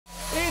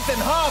Ethan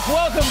Hawke,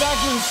 welcome back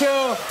to the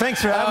show.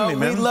 Thanks for having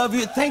me, man. We love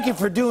you. Thank you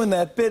for doing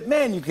that bit.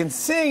 Man, you can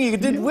sing. You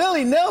did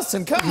Willie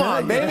Nelson. Come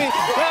on, baby.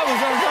 That was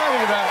what I'm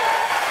talking about.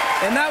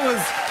 And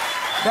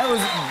that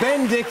was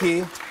Ben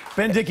Dickey.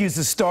 Ben Dickey is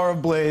the star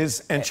of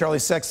Blaze, and Charlie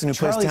Sexton, who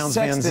plays Townes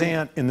Van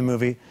Zandt in the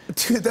movie.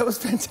 Dude, that was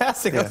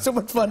fantastic. That was so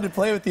much fun to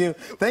play with you.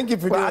 Thank you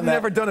for doing that. I've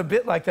never done a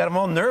bit like that. I'm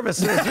all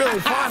nervous. It was really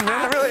fun, man.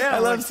 I really am. I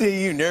love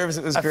seeing you nervous.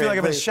 It was great. I feel like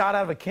I've been shot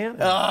out of a cannon.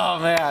 Oh,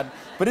 man.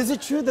 But is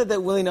it true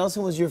that Willie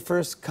Nelson was your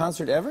first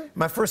concert ever?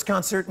 My first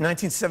concert,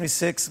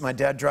 1976. My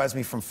dad drives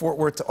me from Fort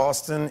Worth to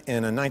Austin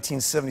in a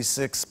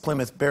 1976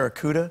 Plymouth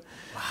Barracuda.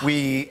 Wow.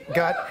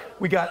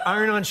 We got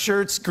iron-on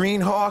shirts,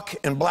 green Hawke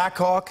and black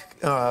Hawke.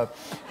 I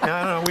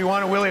don't know, we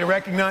wanted Willie to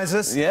recognize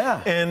us.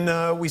 Yeah.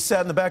 And we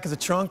sat in the back of the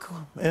trunk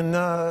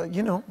and,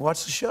 you know,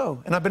 watched the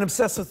show. And I've been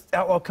obsessed with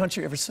outlaw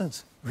country ever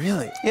since.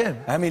 Really? Yeah.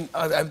 I mean,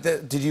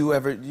 did you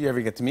ever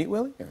get to meet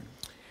Willie? Or?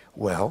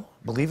 Well,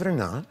 believe it or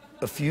not,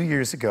 a few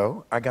years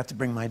ago, I got to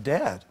bring my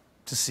dad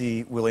to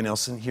see Willie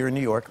Nelson here in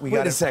New York. Wait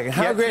a second.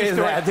 How great is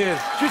that, dude?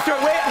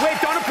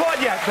 Wait, don't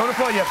applaud yet. Don't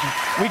applaud yet.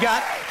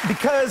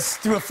 Because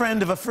through a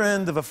friend of a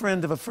friend of a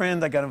friend of a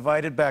friend, I got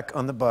invited back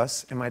on the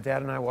bus, and my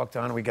dad and I walked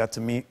on, and we got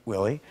to meet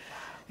Willie.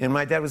 And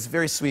my dad was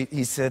very sweet.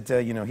 He said,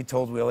 you know, he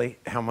told Willie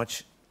how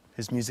much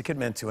his music had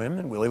meant to him,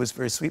 and Willie was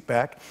very sweet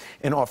back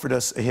and offered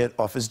us a hit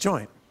off his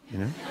joint, you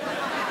know?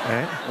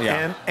 Right?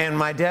 Yeah. And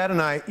my dad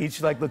and I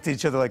each looked at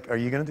each other like, "Are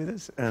you going to do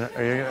this? Are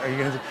you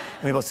going to do?"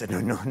 And we both said,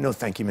 "No,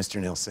 thank you,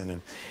 Mr.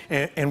 Nelson."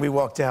 And we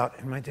walked out,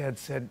 and my dad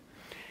said,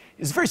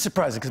 it was very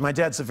surprising because my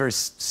dad's a very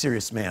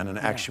serious man, an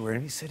actuary,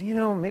 and he said, "You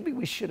know, maybe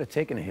we should have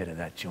taken a hit of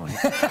that joint."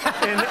 and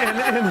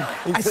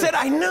I said,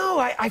 "I know.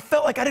 I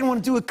felt like I didn't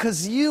want to do it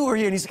because you were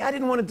here." And he's like, "I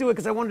didn't want to do it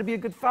because I wanted to be a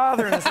good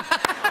father." And I said,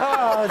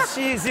 "Oh,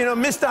 jeez, you know,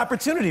 missed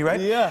opportunity, right?"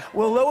 Yeah.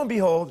 Well, lo and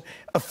behold,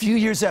 a few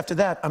years after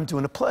that, I'm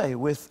doing a play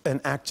with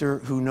an actor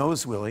who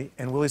knows Willie,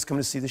 and Willie's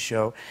coming to see the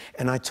show.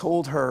 And I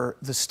told her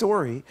the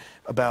story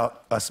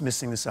about us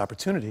missing this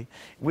opportunity.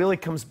 Willie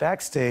comes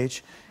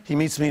backstage. He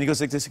meets me, and he goes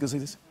like this. He goes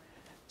like this.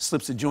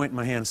 Slips a joint in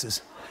my hand and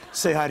says,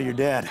 "Say hi to your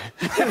dad."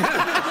 That's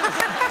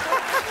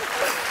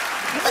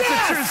a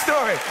true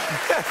story.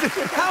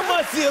 How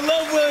much do you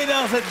love Willie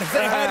Nelson?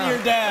 Say hi to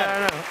your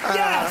dad. I know.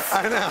 Yes!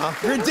 I know.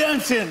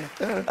 Redemption.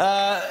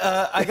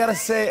 I gotta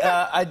say,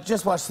 I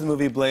just watched the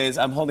movie Blaze.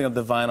 I'm holding up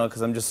the vinyl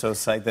because I'm just so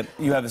psyched that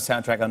you have the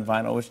soundtrack on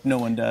vinyl, which no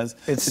one does.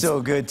 It's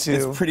so good, too.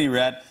 It's pretty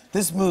rad.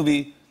 This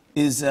movie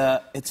is,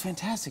 it's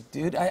fantastic,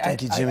 dude.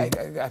 Thank you, Jimmy.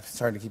 I'm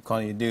sorry to keep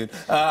calling you dude.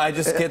 I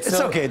just get so...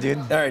 It's okay, dude.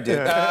 All right,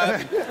 dude.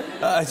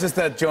 It's just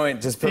that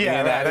joint just put me in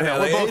that. I know.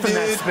 We're both in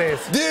that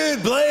space.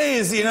 Dude,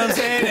 Blaze, you know what I'm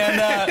saying?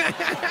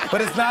 And,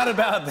 but it's not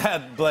about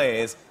that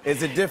Blaze.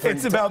 It's a different...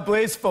 It's about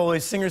Blaze Foley,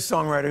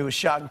 singer-songwriter who was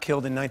shot and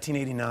killed in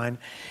 1989.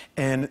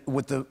 And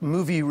what the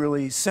movie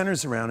really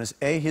centers around is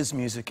A, his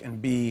music,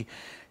 and B,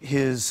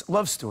 his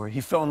love story.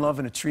 He fell in love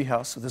in a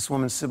treehouse with this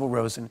woman, Sybil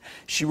Rosen.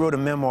 She wrote a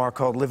memoir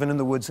called Living in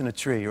the Woods in a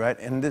Tree, right?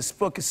 And this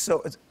book is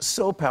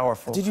so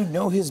powerful. Did you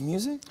know his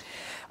music?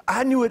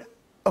 I knew it.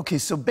 Okay,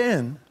 so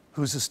Ben,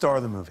 who's the star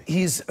of the movie,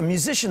 he's a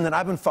musician that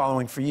I've been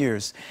following for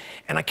years.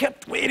 And I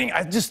kept waiting.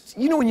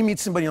 You know when you meet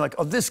somebody, you're like,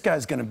 oh, this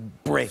guy's gonna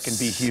break and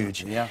be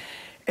huge. Yeah.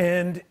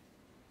 And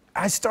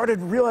I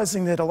started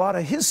realizing that a lot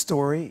of his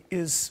story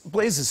is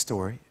Blaze's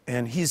story.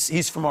 And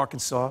he's from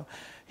Arkansas.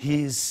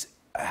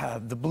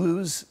 The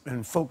blues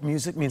and folk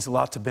music means a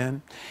lot to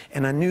Ben.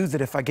 And I knew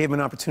that if I gave him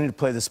an opportunity to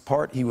play this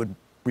part, he would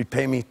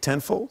repay me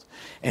tenfold,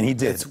 and he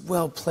did. It's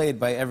well played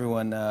by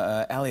everyone.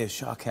 Alia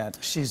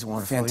Shawkat. She's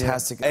wonderful.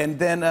 Fantastic. Yeah. And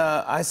then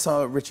I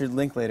saw Richard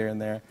Linklater in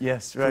there.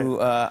 Yes, right. Who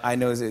I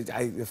know is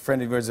a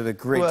friend of yours, a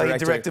great director. Well,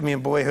 he directed me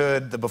in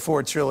Boyhood, the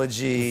Before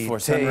trilogy. Before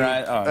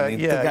Sunrise. Oh, I mean,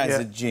 yeah, the guy's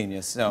a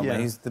genius. No, man,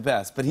 he's the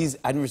best. But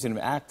I've never seen him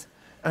act.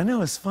 I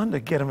know, it's fun to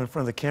get him in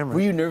front of the camera.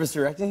 Were you nervous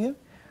directing him?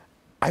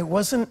 I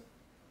wasn't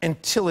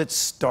until it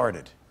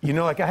started. You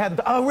know, like I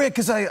had, oh, Rick,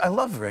 because I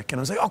love Rick. And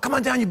I was like, oh, come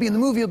on down, you'll be in the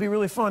movie, it'll be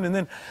really fun. And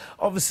then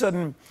all of a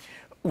sudden,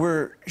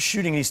 we're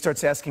shooting, and he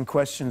starts asking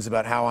questions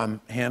about how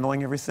I'm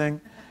handling everything.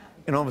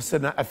 And all of a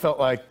sudden, I felt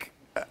like,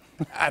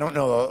 I don't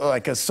know,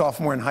 like a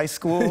sophomore in high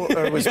school,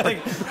 or was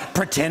like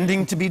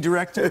pretending to be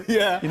director.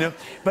 Yeah. You know?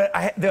 But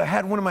I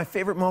had one of my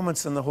favorite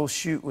moments on the whole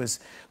shoot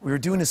was, we were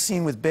doing a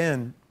scene with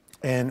Ben,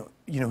 and,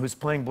 you know, who's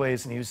playing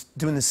Blaze, and he was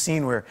doing this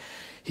scene where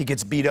he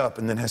gets beat up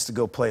and then has to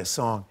go play a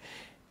song.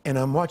 And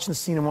I'm watching the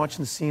scene,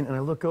 and I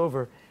look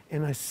over,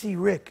 and I see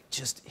Rick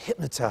just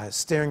hypnotized,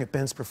 staring at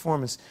Ben's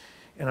performance.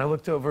 And I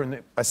looked over,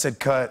 and I said,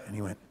 cut, and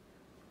he went.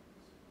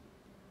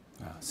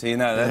 Oh, see,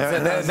 now,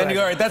 then you go,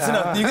 all right, that's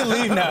enough. You can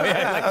leave now.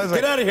 Yeah,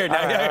 get out of here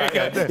now.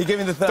 Yeah, he gave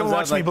me the thumbs up. Don't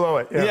watch me blow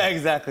it. Yeah,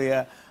 exactly,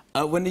 yeah.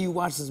 When you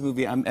watch this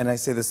movie, and I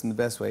say this in the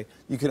best way,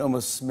 you can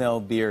almost smell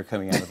beer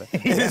coming out of it.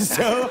 It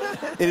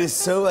is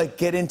so, like,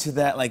 get into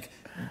that, like,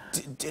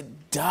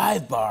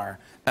 dive bar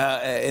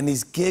and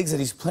these gigs that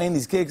he's playing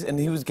these gigs, and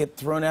he would get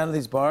thrown out of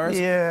these bars.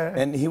 Yeah.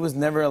 And he was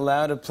never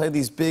allowed to play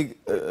these big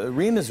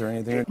arenas or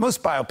anything.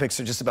 Most biopics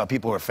are just about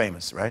people who are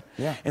famous, right?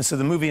 Yeah. And so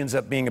the movie ends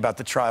up being about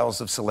the trials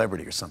of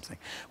celebrity or something.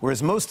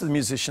 Whereas most of the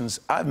musicians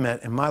I've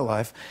met in my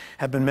life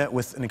have been met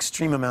with an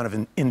extreme amount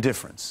of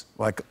indifference,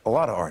 like a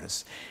lot of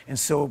artists. And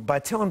so by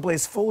telling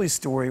Blaze Foley's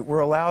story, we're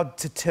allowed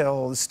to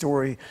tell the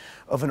story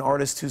of an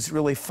artist who's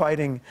really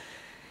fighting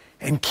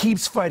and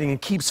keeps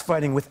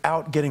fighting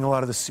without getting a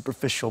lot of the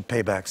superficial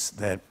paybacks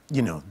that,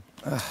 you know,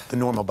 the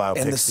normal biopics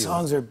And the deal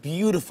songs are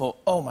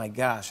beautiful. Oh my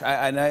gosh.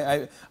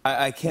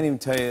 I can't even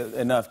tell you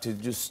enough to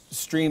just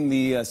stream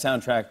the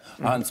soundtrack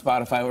on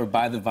Spotify or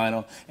buy the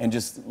vinyl and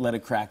just let it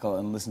crackle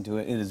and listen to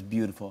it. It is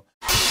beautiful.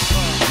 On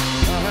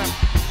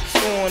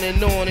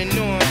and on and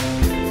on.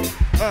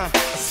 I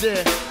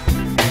said,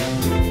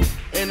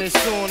 and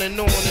it's on and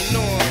on and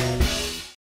on.